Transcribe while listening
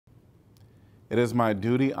It is my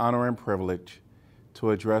duty, honor, and privilege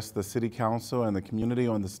to address the City Council and the community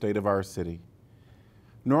on the state of our city.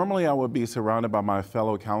 Normally, I would be surrounded by my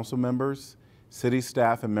fellow council members, city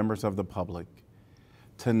staff, and members of the public.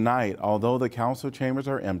 Tonight, although the council chambers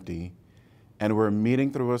are empty and we're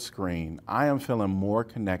meeting through a screen, I am feeling more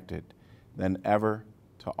connected than ever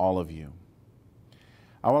to all of you.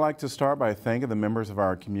 I would like to start by thanking the members of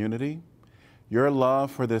our community. Your love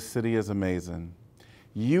for this city is amazing.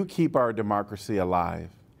 You keep our democracy alive,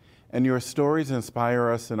 and your stories inspire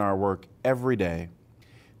us in our work every day.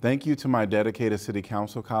 Thank you to my dedicated City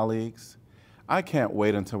Council colleagues. I can't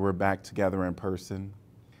wait until we're back together in person.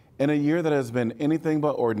 In a year that has been anything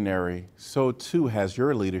but ordinary, so too has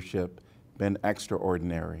your leadership been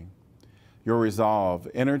extraordinary. Your resolve,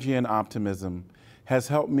 energy, and optimism has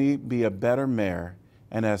helped me be a better mayor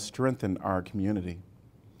and has strengthened our community.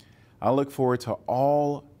 I look forward to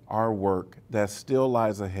all our work that still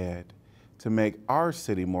lies ahead to make our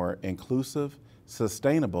city more inclusive,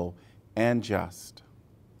 sustainable, and just.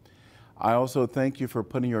 I also thank you for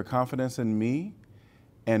putting your confidence in me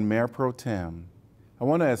and Mayor Pro Tem. I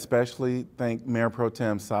want to especially thank Mayor Pro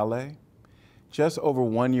Tem Saleh. Just over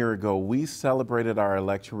 1 year ago, we celebrated our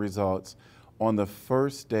election results on the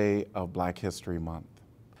first day of Black History Month.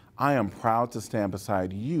 I am proud to stand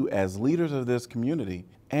beside you as leaders of this community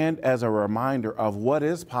and as a reminder of what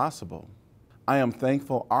is possible. I am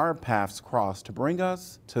thankful our paths crossed to bring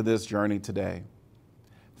us to this journey today.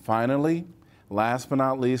 Finally, last but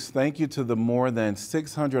not least, thank you to the more than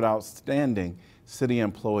 600 outstanding city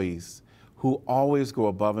employees who always go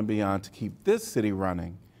above and beyond to keep this city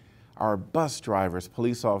running. Our bus drivers,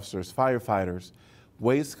 police officers, firefighters,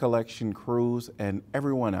 waste collection crews, and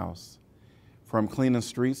everyone else. From cleaning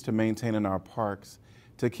streets to maintaining our parks,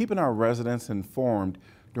 to keeping our residents informed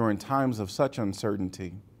during times of such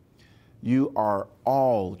uncertainty. You are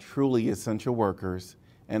all truly essential workers,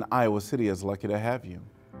 and Iowa City is lucky to have you.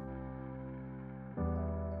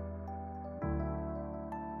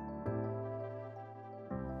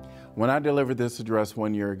 When I delivered this address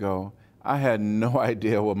 1 year ago, I had no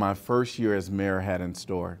idea what my first year as mayor had in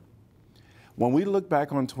store. When we look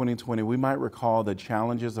back on 2020, we might recall the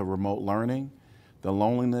challenges of remote learning, the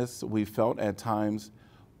loneliness we felt at times,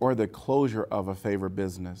 or the closure of a favorite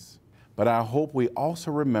business. But I hope we also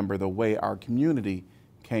remember the way our community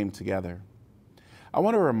came together. I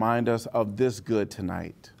want to remind us of this good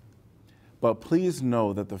tonight. But please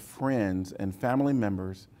know that the friends and family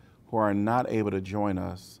members who are not able to join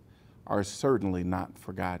us are certainly not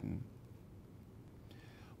forgotten.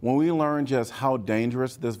 When we learned just how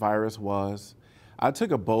dangerous this virus was, I took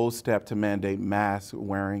a bold step to mandate mask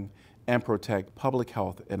wearing and protect public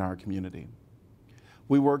health in our community.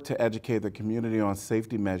 We work to educate the community on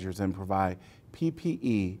safety measures and provide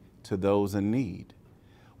PPE to those in need.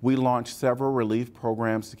 We launched several relief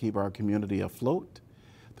programs to keep our community afloat.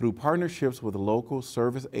 Through partnerships with local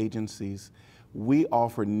service agencies, we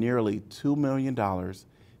offered nearly $2 million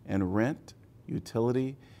in rent,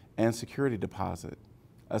 utility, and security deposit,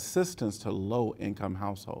 assistance to low-income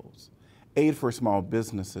households, aid for small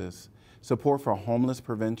businesses, support for homeless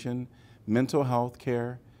prevention, mental health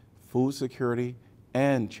care, food security,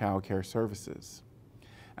 and child care services.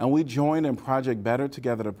 And we joined in Project Better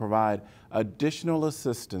Together to provide additional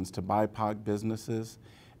assistance to BIPOC businesses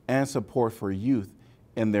and support for youth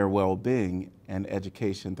in their well-being and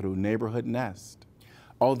education through Neighborhood Nest.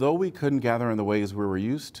 Although we couldn't gather in the ways we were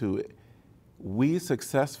used to, we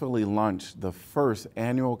successfully launched the first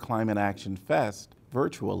annual Climate Action Fest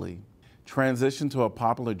virtually, transitioned to a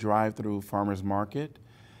popular drive-through farmers market,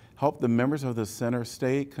 helped the members of the center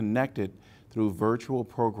stay connected through virtual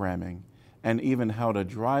programming, and even held a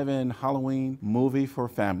drive-in Halloween movie for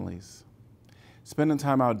families. Spending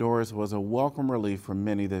time outdoors was a welcome relief for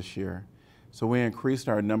many this year, so we increased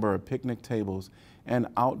our number of picnic tables and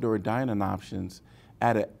outdoor dining options,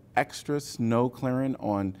 added extra snow clearing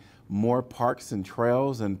on more parks and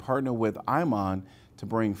trails, and partnered with IMON to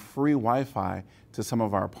bring free Wi-Fi to some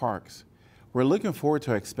of our parks. We're looking forward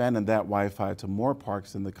to expanding that Wi-Fi to more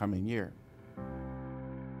parks in the coming year.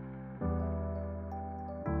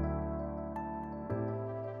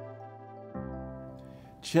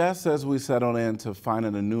 Just as we settled into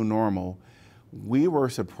finding a new normal, we were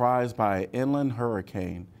surprised by an inland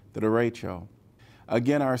hurricane, the derecho.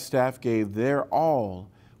 Again, our staff gave their all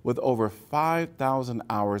with over 5,000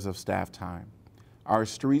 hours of staff time. Our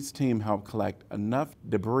streets team helped collect enough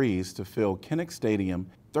debris to fill Kinnick Stadium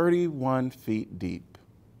 31 feet deep.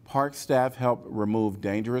 Park staff helped remove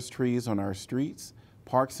dangerous trees on our streets,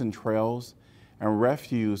 parks and trails, and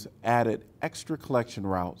refuse added extra collection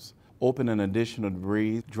routes, opened an additional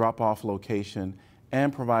debris drop-off location,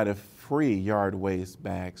 and provided free yard waste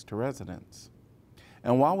bags to residents.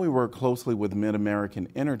 And while we work closely with Mid-American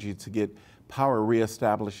Energy to get power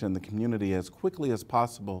reestablished in the community as quickly as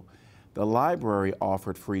possible, the library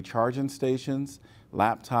offered free charging stations,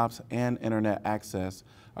 laptops, and internet access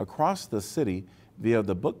across the city via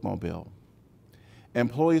the bookmobile.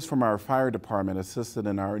 Employees from our fire department assisted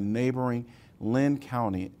in our neighboring Lynn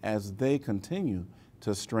County as they continue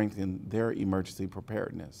to strengthen their emergency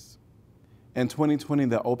preparedness. In 2020,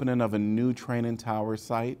 the opening of a new training tower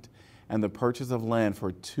site and the purchase of land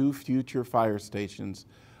for 2 future fire stations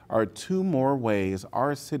are 2 more ways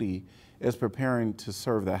our city is preparing to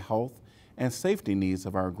serve the health and safety needs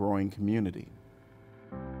of our growing community.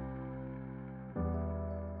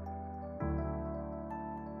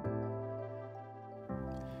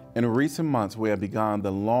 In recent months, we have begun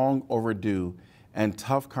the long overdue and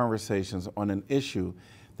tough conversations on an issue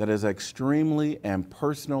that is extremely and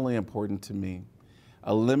personally important to me: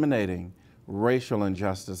 eliminating racial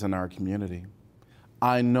injustice in our community.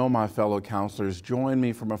 I know my fellow counselors join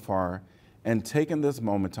me from afar in taking this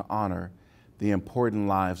moment to honor the important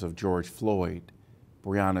lives of George Floyd,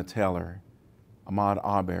 Breonna Taylor, Ahmaud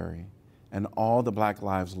Arbery, and all the Black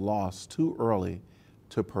lives lost too early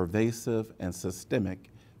to pervasive and systemic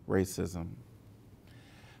racism.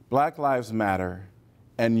 Black Lives Matter,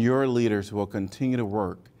 and your leaders will continue to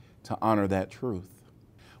work to honor that truth.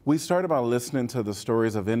 We started by listening to the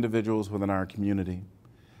stories of individuals within our community.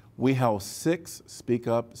 We held 6 Speak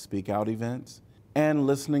Up, Speak Out events and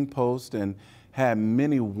listening posts and had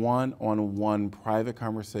many one-on-one private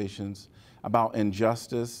conversations about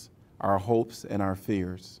injustice, our hopes, and our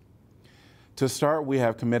fears. To start, we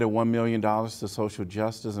have committed $1 million to social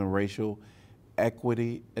justice and racial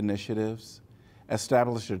equity initiatives,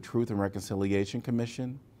 established a Truth and Reconciliation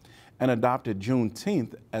Commission, and adopted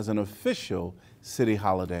Juneteenth as an official city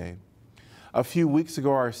holiday. A few weeks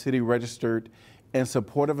ago, our city registered in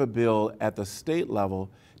support of a bill at the state level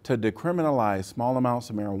to decriminalize small amounts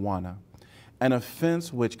of marijuana, an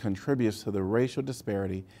offense which contributes to the racial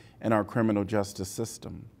disparity in our criminal justice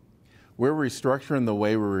system. We're restructuring the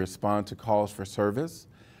way we respond to calls for service.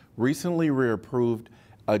 Recently, we approved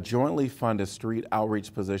a jointly funded street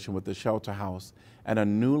outreach position with the Shelter House and a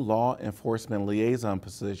new law enforcement liaison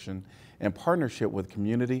position in partnership with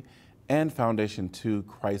Community and Foundation 2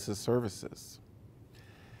 Crisis Services.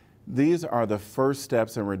 These are the first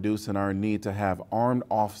steps in reducing our need to have armed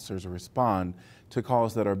officers respond to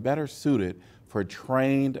calls that are better suited for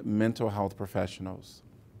trained mental health professionals.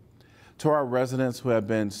 To our residents who have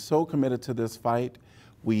been so committed to this fight,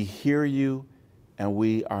 we hear you and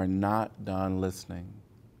we are not done listening.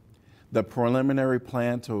 The preliminary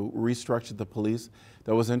plan to restructure the police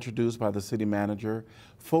that was introduced by the city manager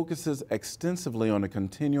focuses extensively on a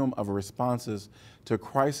continuum of responses to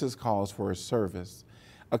crisis calls for a service,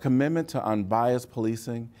 a commitment to unbiased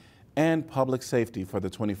policing, and public safety for the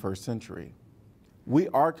 21st century. We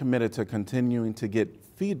are committed to continuing to get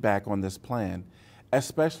feedback on this plan,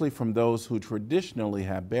 especially from those who traditionally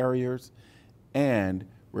have barriers, and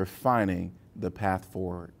refining the path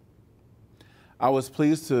forward. I was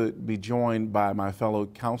pleased to be joined by my fellow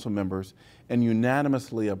council members in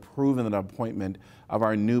unanimously approving the appointment of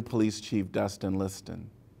our new police chief, Dustin Liston.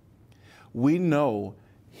 We know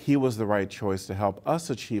he was the right choice to help us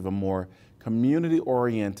achieve a more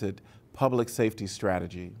community-oriented public safety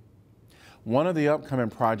strategy. One of the upcoming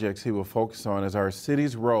projects he will focus on is our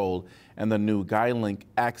city's role in the new GuideLink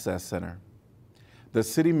Access Center. The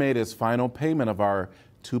city made its final payment of our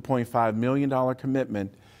 $2.5 million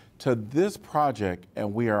commitment to this project,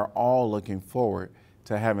 and we are all looking forward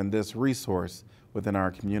to having this resource within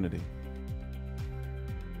our community.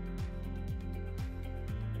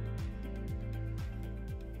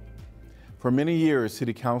 For many years,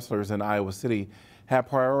 city councilors in Iowa City have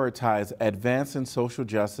prioritized advancing social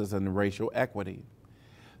justice and racial equity.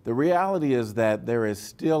 The reality is that there is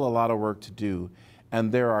still a lot of work to do,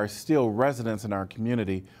 and there are still residents in our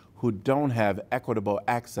community who don't have equitable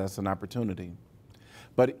access and opportunity.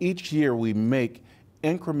 But each year we make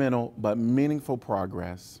incremental but meaningful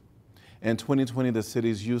progress. In 2020, the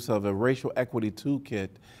city's use of a racial equity toolkit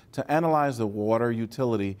to analyze the water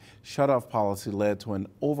utility shutoff policy led to an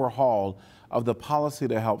overhaul of the policy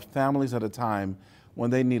to help families at a time when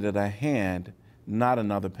they needed a hand, not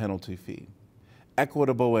another penalty fee.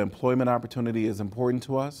 Equitable employment opportunity is important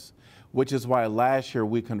to us, which is why last year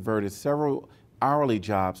we converted several hourly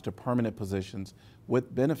jobs to permanent positions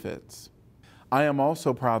with benefits. I am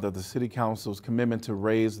also proud that the City Council's commitment to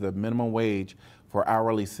raise the minimum wage for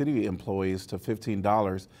hourly city employees to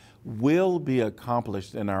 $15 will be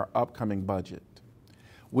accomplished in our upcoming budget.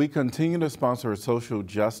 We continue to sponsor a social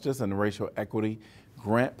justice and racial equity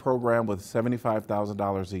grant program with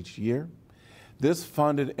 $75,000 each year. This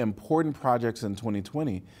funded important projects in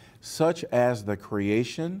 2020, such as the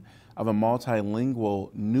creation of a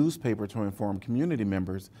multilingual newspaper to inform community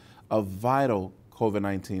members of vital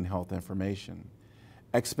COVID-19 health information.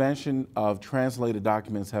 Expansion of translated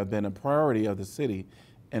documents have been a priority of the city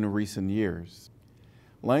in recent years.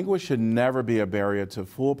 Language should never be a barrier to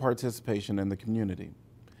full participation in the community.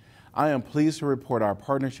 I am pleased to report our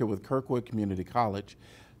partnership with Kirkwood Community College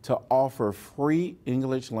to offer free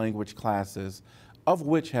English language classes, of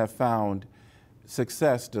which have found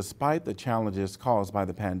success despite the challenges caused by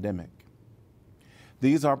the pandemic.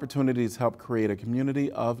 These opportunities help create a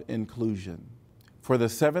community of inclusion. For the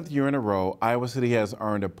 7th year in a row, Iowa City has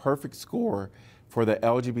earned a perfect score for the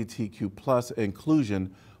LGBTQ+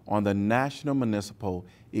 inclusion on the National Municipal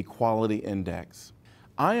Equality Index.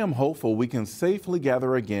 I am hopeful we can safely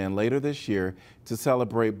gather again later this year to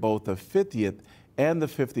celebrate both the 50th and the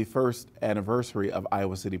 51st anniversary of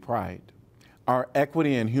Iowa City Pride. Our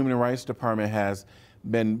Equity and Human Rights Department has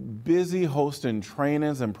been busy hosting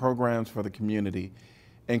trainings and programs for the community,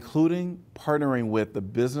 including partnering with the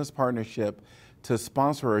Business Partnership to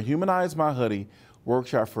sponsor a Humanize My Hoodie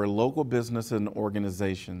workshop for local businesses and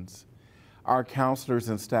organizations. Our counselors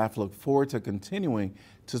and staff look forward to continuing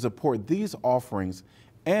to support these offerings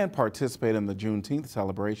and participate in the Juneteenth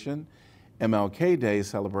celebration, MLK Day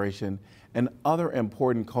celebration, and other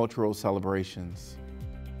important cultural celebrations.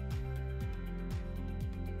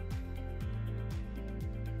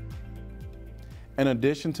 In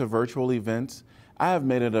addition to virtual events, I have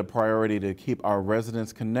made it a priority to keep our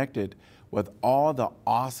residents connected with all the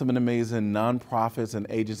awesome and amazing nonprofits and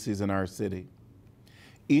agencies in our city.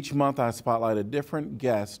 Each month, I spotlight a different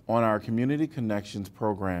guest on our Community Connections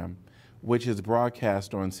program, which is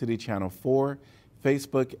broadcast on City Channel 4,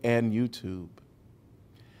 Facebook, and YouTube.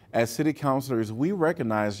 As city councilors, we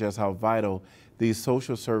recognize just how vital these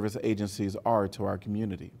social service agencies are to our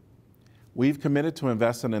community. We've committed to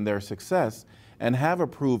investing in their success and have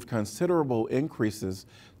approved considerable increases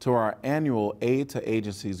to our annual Aid to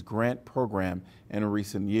Agencies grant program in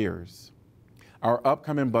recent years. Our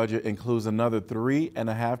upcoming budget includes another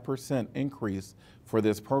 3.5% increase for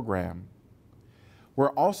this program. We're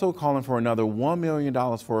also calling for another $1 million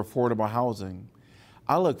for affordable housing.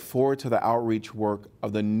 I look forward to the outreach work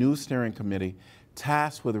of the new steering committee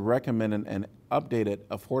tasked with recommending an updated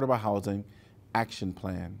affordable housing action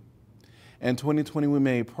plan. In 2020, we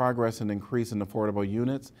made progress in increasing affordable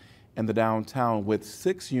units in the downtown with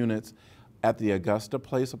 6 units at the Augusta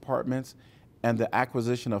Place Apartments and the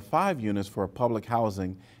acquisition of 5 units for public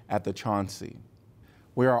housing at the Chauncey.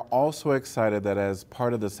 We are also excited that as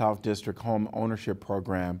part of the South District Home Ownership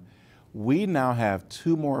Program, we now have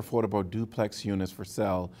 2 more affordable duplex units for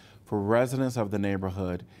sale for residents of the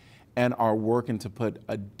neighborhood and are working to put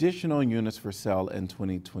additional units for sale in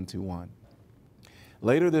 2021.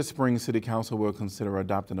 Later this spring, City Council will consider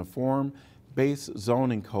adopting a form-based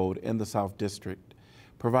zoning code in the South District,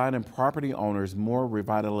 providing property owners more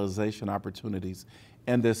revitalization opportunities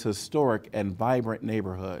in this historic and vibrant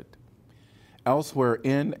neighborhood. Elsewhere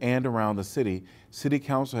in and around the city, City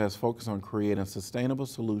Council has focused on creating sustainable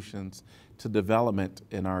solutions to development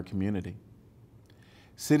in our community.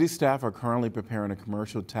 City staff are currently preparing a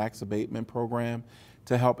commercial tax abatement program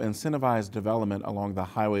to help incentivize development along the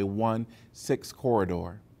Highway 1-6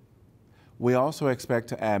 corridor. We also expect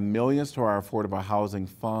to add millions to our affordable housing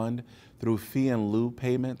fund through fee and lieu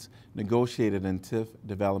payments negotiated in TIF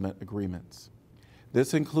development agreements.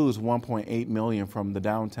 This includes $1.8 million from the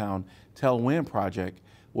downtown Tailwind project,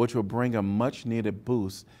 which will bring a much-needed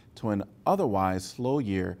boost to an otherwise slow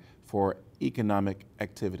year for economic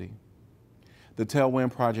activity. The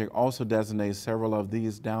Tailwind project also designates several of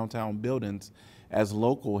these downtown buildings as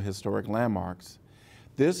local historic landmarks.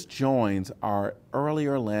 This joins our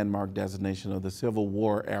earlier landmark designation of the Civil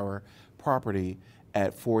War era property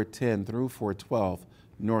at 410 through 412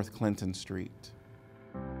 North Clinton Street.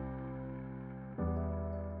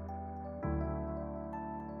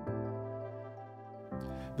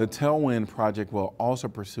 The Tailwind project will also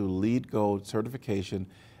pursue LEED Gold certification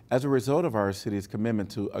as a result of our city's commitment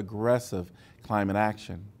to aggressive climate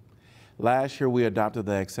action. Last year, we adopted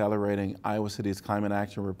the Accelerating Iowa City's Climate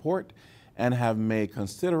Action Report and have made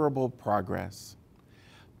considerable progress.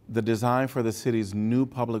 The design for the city's new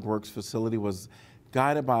public works facility was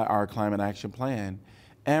guided by our Climate Action Plan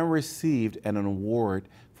and received an award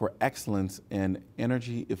for excellence in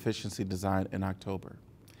energy efficiency design in October.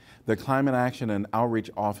 The Climate Action and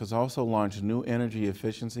Outreach Office also launched new energy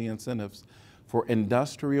efficiency incentives for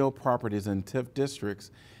industrial properties in TIF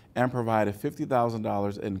districts and provided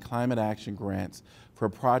 $50,000 in climate action grants for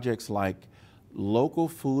projects like local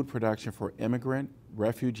food production for immigrant,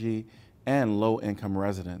 refugee, and low-income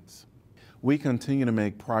residents. We continue to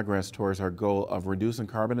make progress towards our goal of reducing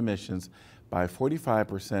carbon emissions by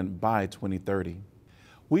 45% by 2030.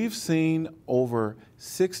 We've seen over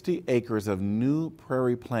 60 acres of new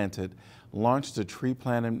prairie planted, launched a tree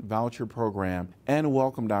planting voucher program, and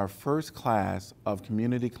welcomed our first class of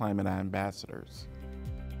community climate ambassadors.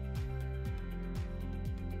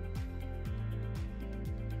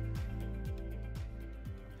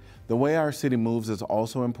 The way our city moves is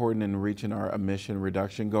also important in reaching our emission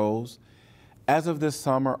reduction goals. As of this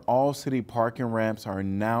summer, all city parking ramps are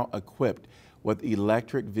now equipped with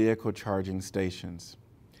electric vehicle charging stations.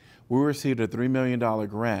 We received a $3 million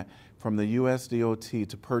grant from the U.S. DOT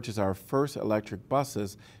to purchase our first electric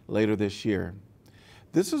buses later this year.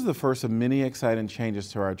 This is the first of many exciting changes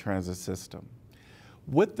to our transit system.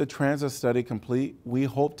 With the transit study complete, we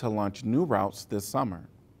hope to launch new routes this summer.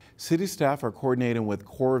 City staff are coordinating with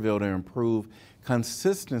Coralville to improve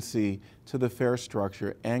consistency to the fare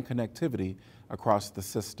structure and connectivity across the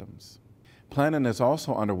systems. Planning is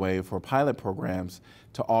also underway for pilot programs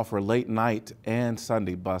to offer late night and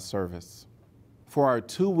Sunday bus service. For our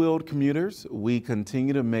two-wheeled commuters, we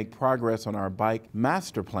continue to make progress on our bike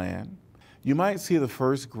master plan. You might see the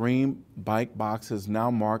first green bike boxes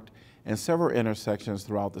now marked in several intersections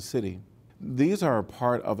throughout the city. These are a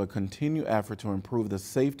part of a continued effort to improve the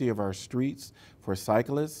safety of our streets for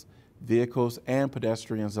cyclists, vehicles, and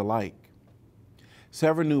pedestrians alike.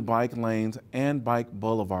 Several new bike lanes and bike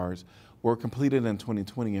boulevards were completed in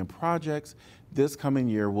 2020, and projects this coming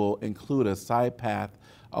year will include a side path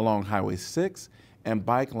along Highway 6 and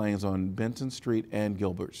bike lanes on Benton Street and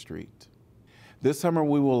Gilbert Street. This summer,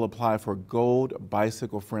 we will apply for Gold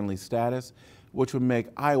Bicycle-Friendly status, which would make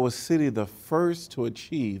Iowa City the first to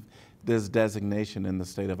achieve this designation in the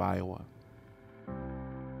state of Iowa.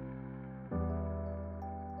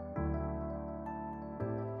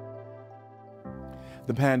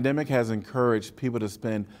 The pandemic has encouraged people to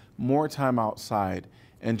spend more time outside,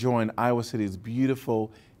 enjoying Iowa City's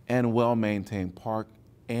beautiful and well-maintained park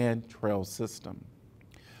and trail system.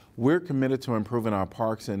 We're committed to improving our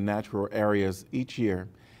parks and natural areas each year,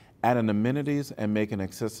 adding amenities and making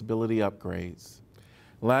accessibility upgrades.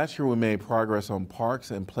 Last year, we made progress on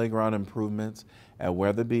parks and playground improvements at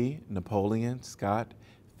Weatherby, Napoleon, Scott,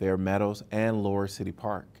 Fair Meadows, and Lower City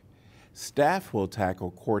Park. Staff will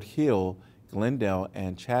tackle Court Hill, Glendale,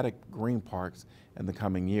 and Chaddock Green Parks in the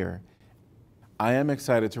coming year. I am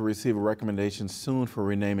excited to receive a recommendation soon for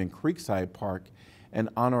renaming Creekside Park in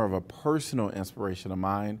honor of a personal inspiration of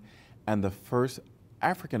mine and the first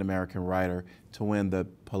African-American writer to win the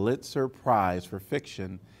Pulitzer Prize for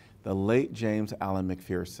Fiction, the late James Allen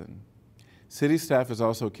McPherson. City staff is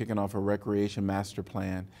also kicking off a recreation master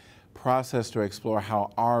plan process to explore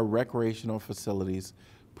how our recreational facilities,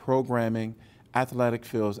 programming, athletic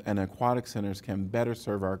fields, and aquatic centers can better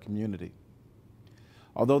serve our community.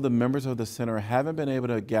 Although the members of the center haven't been able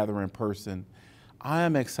to gather in person, I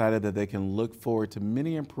am excited that they can look forward to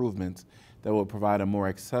many improvements that will provide a more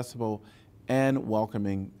accessible and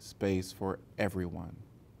welcoming space for everyone.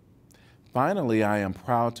 Finally, I am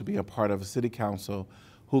proud to be a part of a city council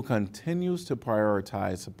who continues to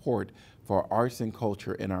prioritize support for arts and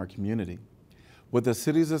culture in our community. With the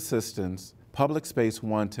city's assistance, Public Space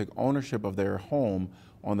One took ownership of their home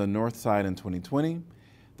on the north side in 2020.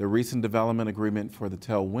 The recent development agreement for the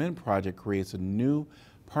Tailwind project creates a new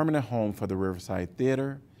permanent home for the Riverside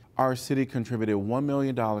Theater. Our city contributed $1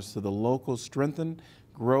 million to the local Strengthen,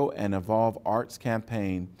 Grow, and Evolve Arts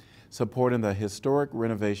campaign, supporting the historic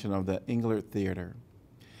renovation of the Englert Theater.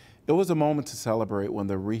 It was a moment to celebrate when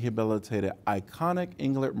the rehabilitated iconic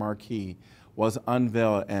Englert marquee was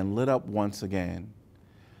unveiled and lit up once again.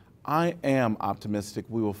 I am optimistic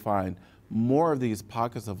we will find more of these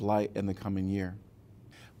pockets of light in the coming year.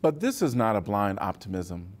 But this is not a blind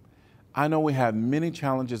optimism. I know we have many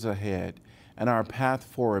challenges ahead, and our path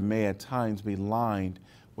forward may at times be lined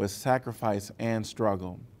with sacrifice and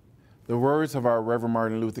struggle. The words of our Reverend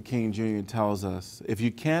Martin Luther King Jr. tells us, if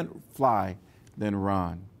you can't fly, then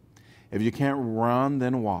run. If you can't run,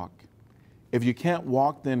 then walk. If you can't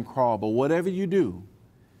walk, then crawl. But whatever you do,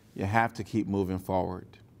 you have to keep moving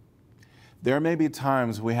forward. There may be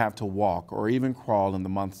times we have to walk or even crawl in the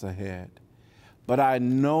months ahead. But I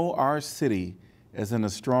know our city is in a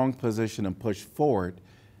strong position to push forward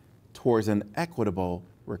towards an equitable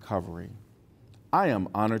recovery. I am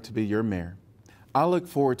honored to be your mayor. I look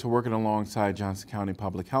forward to working alongside Johnson County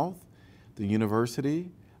Public Health, the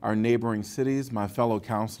university, our neighboring cities, my fellow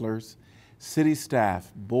counselors, city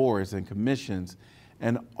staff, boards and commissions,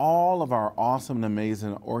 and all of our awesome and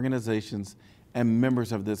amazing organizations and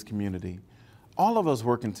members of this community. all of us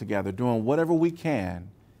working together, doing whatever we can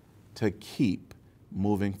to keep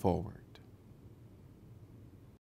moving forward.